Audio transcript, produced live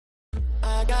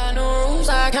moves,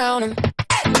 I count 'em.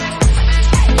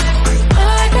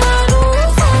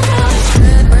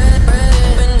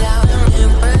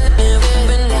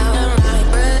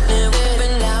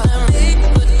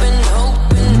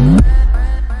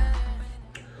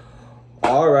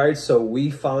 Alright, so we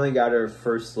finally got our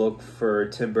first look for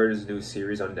Tim Burton's new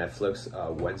series on Netflix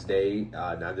Wednesday.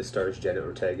 Now this stars Jenna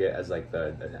Ortega as like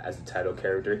the title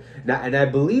character. Now, and I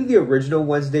believe the original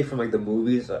Wednesday from like the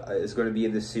movies is going to be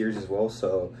in this series as well.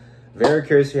 So very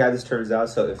curious to see how this turns out.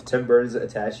 So if Tim Burton's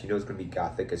attached, you know it's going to be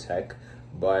gothic as heck.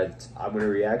 But I'm going to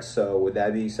react. So with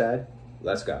that being said,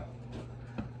 let's go.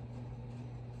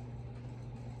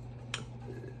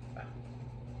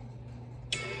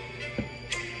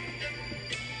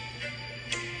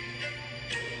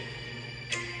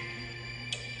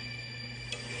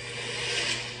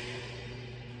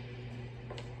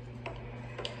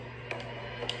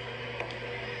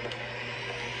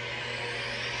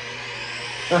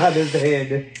 There's the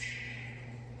hand.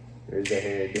 There's the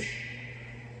hand.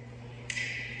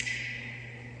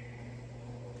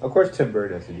 Of course, Tim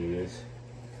Burton has to do this.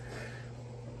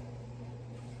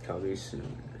 Coming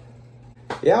soon.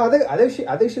 Yeah, I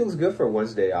think she looks good for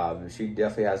Wednesday. She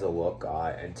definitely has a look.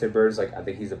 And Tim Burton's like, I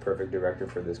think he's the perfect director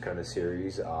for this kind of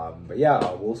series. But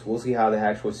yeah, we'll see how the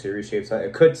actual series shapes out.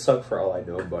 It could suck for all I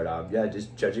know, but yeah,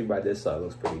 just judging by this, it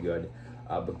looks pretty good.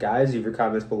 But guys, leave your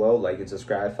comments below, like and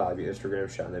subscribe, follow me on Instagram,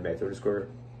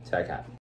 Sean_Matthew_tech hat.